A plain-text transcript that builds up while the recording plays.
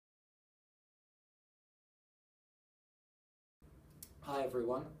Hi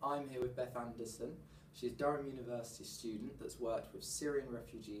everyone, I'm here with Beth Anderson. She's a Durham University student that's worked with Syrian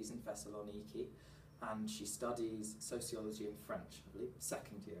refugees in Thessaloniki, and she studies sociology and French, I believe.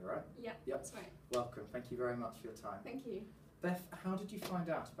 Second year, right? Yeah, yep. That's right. Welcome, thank you very much for your time. Thank you. Beth, how did you find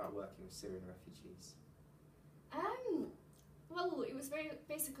out about working with Syrian refugees? Well, it was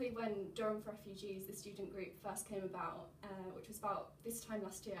basically when Durham for Refugees, the student group, first came about, which was about this time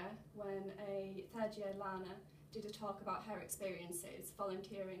last year, when a third year Lana did a talk about her experiences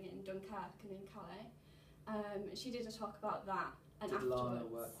volunteering in Dunkirk and in Calais. She did a talk about that, and did afterwards, Lana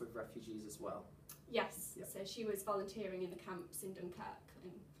work with refugees as well? Yes, yep. So she was volunteering in the camps in Dunkirk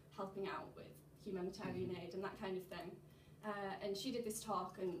and helping out with humanitarian aid and that kind of thing. And she did this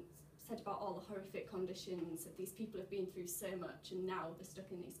talk and said about all the horrific conditions that these people have been through so much, and now they're stuck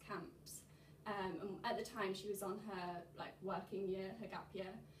in these camps. And at the time she was on her working year, her gap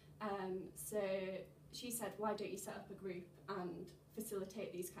year. So she said, why don't you set up a group and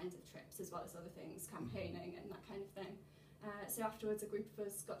facilitate these kinds of trips as well as other things, campaigning and that kind of thing. So afterwards a group of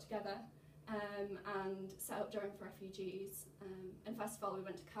us got together and set up Durham for Refugees. And first of all we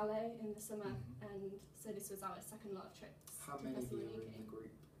went to Calais in the summer, and so this was our second lot of trips. How many of you were in the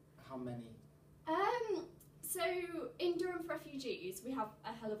group? How many? So in Durham for Refugees we have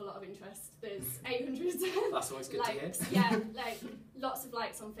a hell of a lot of interest. There's 800 That's always good likes, to hear. Yeah, lots of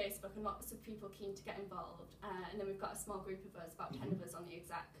likes on Facebook and lots of people keen to get involved. And then we've got a small group of us, about 10 of us on the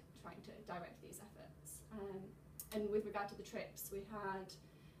exec, trying to direct these efforts. And with regard to the trips, we had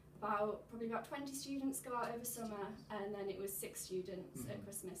probably about 20 students go out over summer, and then it was 6 students at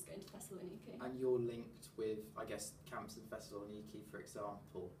Christmas going to Thessaloniki. And you're linked with, I guess, camps in Thessaloniki, for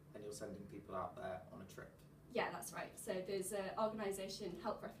example, and you're sending people out there on a trip? Yeah, that's right. So there's an organisation,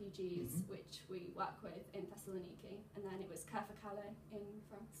 Help Refugees, which we work with in Thessaloniki, and then it was Care for Calais in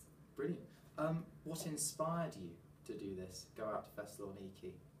France. Brilliant. What inspired you to do this, go out to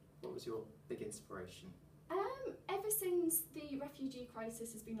Thessaloniki? What was your big inspiration? Ever since the refugee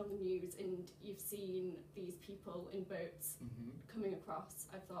crisis has been on the news and you've seen these people in boats coming across,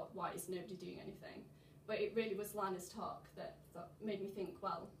 I thought, why is nobody doing anything? But it really was Lana's talk that made me think,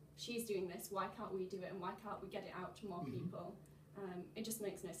 well, she's doing this, why can't we do it, and why can't we get it out to more people? It just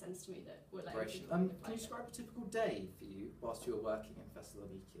makes no sense to me that we're letting people Can you describe a typical day for you whilst you were working in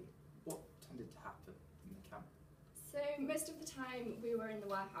Thessaloniki? What tended to happen in the camp? So most of the time we were in the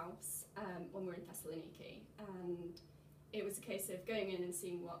warehouse when we were in Thessaloniki, and it was a case of going in and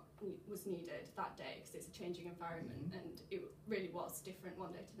seeing what was needed that day, because it's a changing environment and it really was different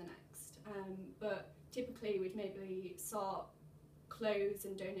one day to the next. But typically we'd maybe sort clothes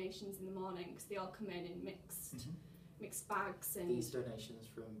and donations in the morning, because they all come in mixed bags. And these donations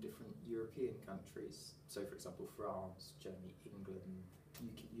from different European countries, so for example France, Germany, England,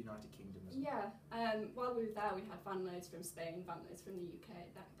 United Kingdom as well? Yeah, while we were there we had van loads from Spain, van loads from the UK,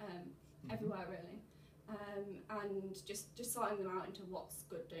 everywhere really. And just sorting them out into what's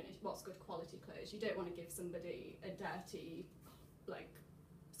good quality clothes. You don't want to give somebody a dirty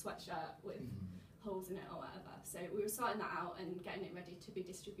sweatshirt with holes in it or whatever. So we were sorting that out and getting it ready to be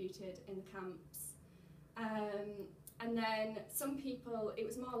distributed in the camps. And then some people, it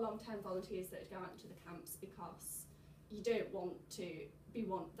was more long-term volunteers that would go out into the camps, because you don't want to be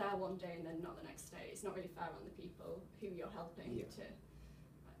there one day and then not the next day. It's not really fair on the people who you're helping to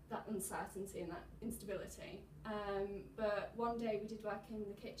that uncertainty and that instability. But one day we did work in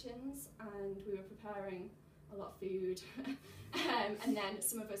the kitchens and we were preparing a lot of food, and then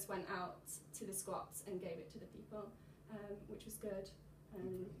some of us went out to the squats and gave it to the people, which was good.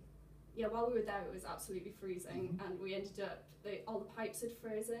 Yeah, while we were there it was absolutely freezing, and we ended up, all the pipes had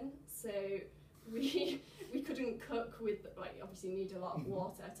frozen, so we couldn't cook with, obviously you need a lot of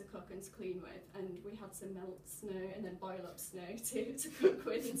water to cook and to clean with, and we had to melt snow and then boil up snow to cook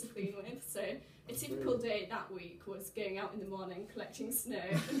with and to clean with. So a typical day that week was going out in the morning, collecting snow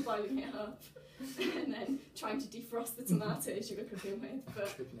and boiling it up, and then trying to defrost the tomatoes you were cooking with.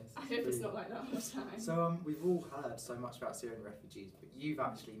 But I hope it's not like that all the time. So we've all heard so much about Syrian refugees, but you've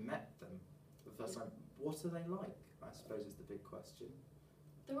actually met them for the first time. What are they like, I suppose, is the big question.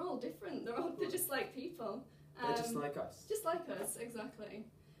 They're all different. They're just like people. They're just like us. Just like us, exactly.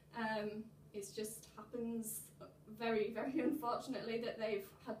 It just happens very, very unfortunately that they've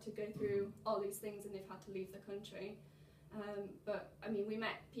had to go through all these things and they've had to leave the country. But I mean, we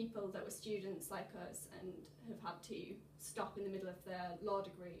met people that were students like us and have had to stop in the middle of their law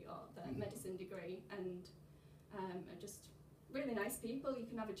degree or their medicine degree, and are just really nice people. You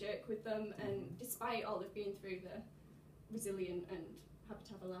can have a joke with them, and despite all they've been through, they're resilient and happy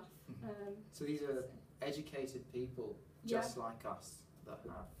to have a laugh. So these are educated people just like us that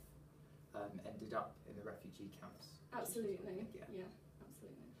have ended up in the refugee camps. Absolutely. Yeah. Yeah,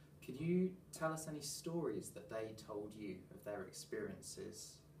 absolutely. Could you tell us any stories that they told you of their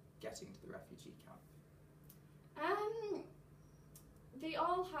experiences getting to the refugee camp? They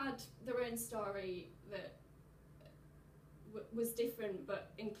all had their own story that was different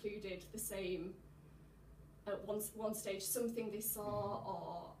but included the same at one stage, something they saw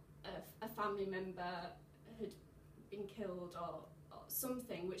or a family member had been killed or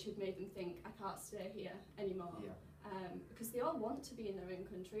something which had made them think, I can't stay here anymore. Yeah. Because they all want to be in their own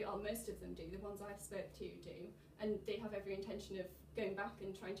country, or most of them do, the ones I spoke to do, and they have every intention of going back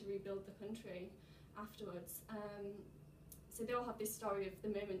and trying to rebuild the country afterwards. So they all have this story of the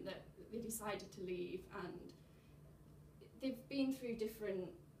moment that they decided to leave, and they've been through different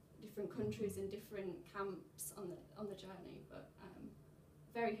countries and different camps on the journey, but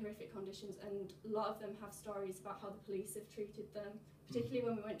very horrific conditions, and a lot of them have stories about how the police have treated them. Particularly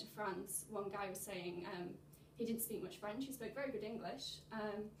when we went to France, one guy was saying he didn't speak much French. He spoke very good English,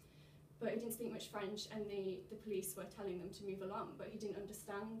 but he didn't speak much French, and the police were telling them to move along, but he didn't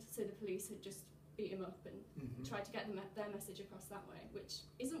understand, so the police had just beat him up and tried to get their message across that way, which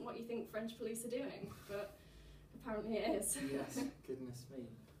isn't what you think French police are doing, but apparently it is. Yes, goodness me.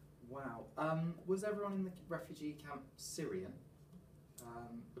 Wow. Was everyone in the refugee camp Syrian?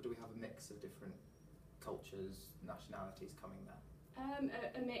 Or do we have a mix of different cultures, nationalities coming there?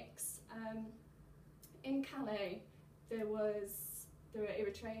 A mix. In Calais, there were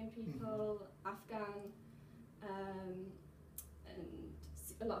Eritrean people, Afghan, and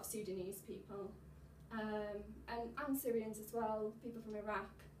a lot of Sudanese people, and Syrians as well, people from Iraq.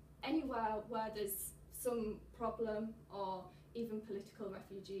 Anywhere where there's some problem or even political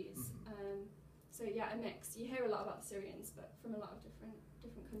refugees. So yeah, a mix. You hear a lot about the Syrians, but from a lot of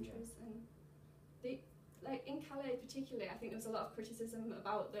different countries. Yeah. And like in Calais particularly, I think there was a lot of criticism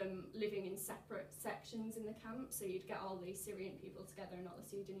about them living in separate sections in the camp. So you'd get all the Syrian people together and all the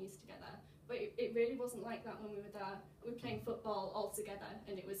Sudanese together. But it really wasn't like that when we were there. We were playing football all together,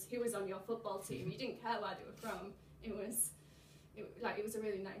 and it was who was on your football team. You didn't care where they were from. It was a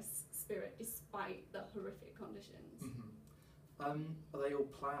really nice spirit despite the horrific conditions. Are they all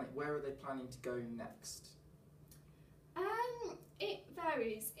planning? Where are they planning to go next? It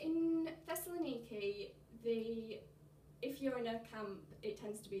varies. In Thessaloniki, if you're in a camp, it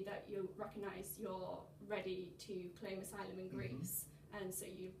tends to be that you recognise you're ready to claim asylum in Greece, and so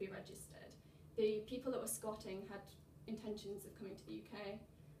you'd be registered. The people that were squatting had intentions of coming to the UK.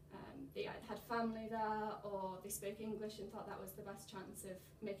 They either had family there, or they spoke English and thought that was the best chance of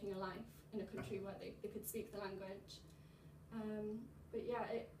making a life in a country where they could speak the language. But yeah,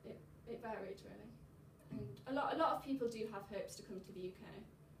 it varied really. And a lot of people do have hopes to come to the UK,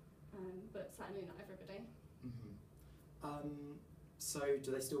 but certainly not everybody. So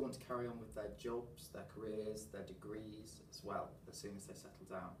do they still want to carry on with their jobs, their careers, their degrees as well, as soon as they settle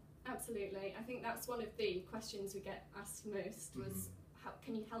down? Absolutely. I think that's one of the questions we get asked most was, how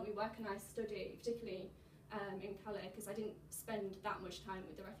can you help me, where can I study, particularly in Calais, because I didn't spend that much time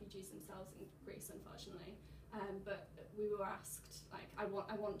with the refugees themselves in Greece, unfortunately. But we were asked, like, I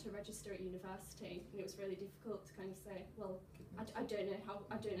want to register at university, and it was really difficult to kind of say, well, I don't know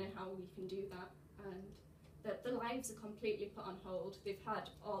how we can do that, and that the lives are completely put on hold. They've had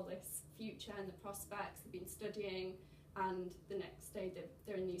all this future and the prospects, they've been studying, and the next day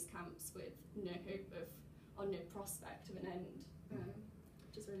they're in these camps with no hope of, or no prospect of an end,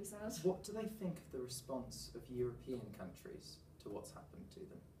 which is really sad. What do they think of the response of European countries to what's happened to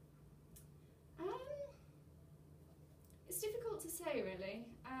them? It's difficult to say really,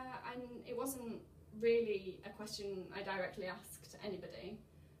 and it wasn't really a question I directly asked anybody.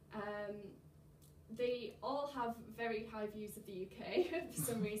 They all have very high views of the UK for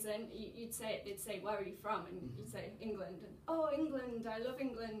some reason. They'd say, where are you from? And you'd say, England. And, oh, England, I love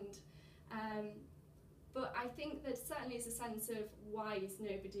England. But I think there certainly is a sense of, why is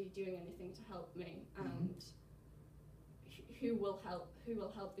nobody doing anything to help me? And who will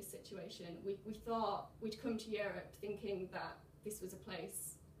help this situation? We thought we'd come to Europe thinking that this was a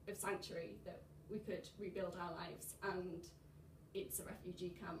place of sanctuary, that we could rebuild our lives, and it's a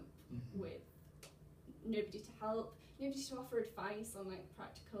refugee camp with nobody to help, nobody to offer advice on like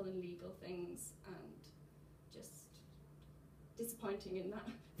practical and legal things, and just disappointing in that,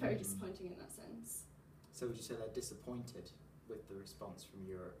 very disappointing in that sense. So would you say they're disappointed with the response from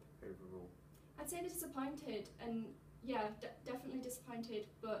Europe overall? I'd say they're disappointed, and yeah, definitely disappointed,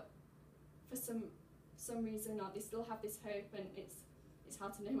 but for some reason or they still have this hope, and it's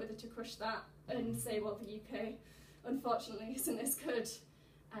hard to know whether to crush that and say, well, the UK unfortunately isn't as good,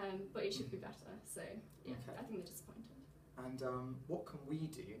 but it should be better. So yeah, I think they're disappointed. And what can we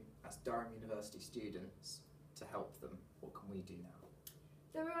do as Durham University students to help them? What can we do now?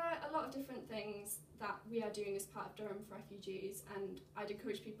 There are a lot of different things that we are doing as part of Durham for Refugees, and I'd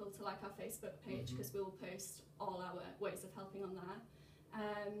encourage people to like our Facebook page because we'll post all our ways of helping on there.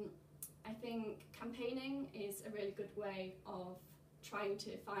 I think campaigning is a really good way of trying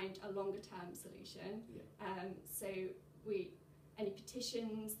to find a longer term solution. So any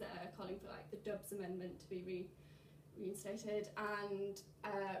petitions that are calling for like the Dubs Amendment to be reinstated, and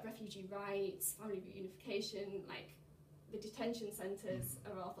refugee rights, family reunification, like the detention centres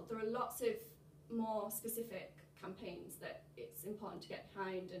are awful. There are lots of more specific campaigns that it's important to get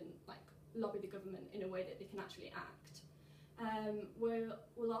behind and like lobby the government in a way that they can actually act.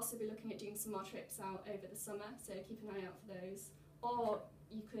 We'll also be looking at doing some more trips out over the summer, so keep an eye out for those. Or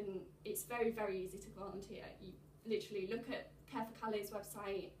you can, it's very, very easy to volunteer. You literally look at Care for Calais'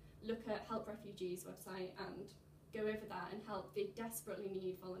 website, look at Help Refugees' website, and go over that and help. They desperately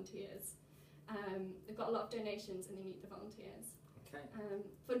need volunteers. They've got a lot of donations and they need the volunteers. Okay.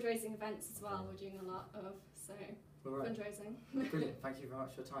 Fundraising events as well, we're doing a lot of, so All right. fundraising. Brilliant, thank you very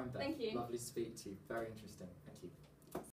much for your time, Beth. Thank you. Lovely to speak to you, very interesting, thank you.